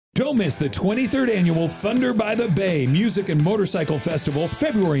Don't miss the 23rd Annual Thunder by the Bay Music and Motorcycle Festival,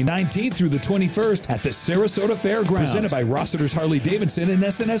 February 19th through the 21st at the Sarasota Fairgrounds. Presented by Rossiter's Harley-Davidson and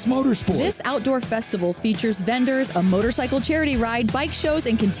SNS Motorsports. This outdoor festival features vendors, a motorcycle charity ride, bike shows,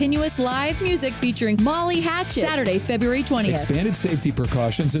 and continuous live music featuring Molly Hatchet. Saturday, February 20th. Expanded safety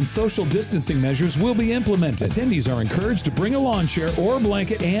precautions and social distancing measures will be implemented. Attendees are encouraged to bring a lawn chair or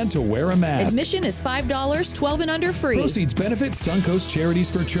blanket and to wear a mask. Admission is $5, 12 and under free. Proceeds benefit Suncoast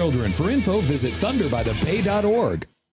Charities for Children. For info, visit thunderbythebay.org.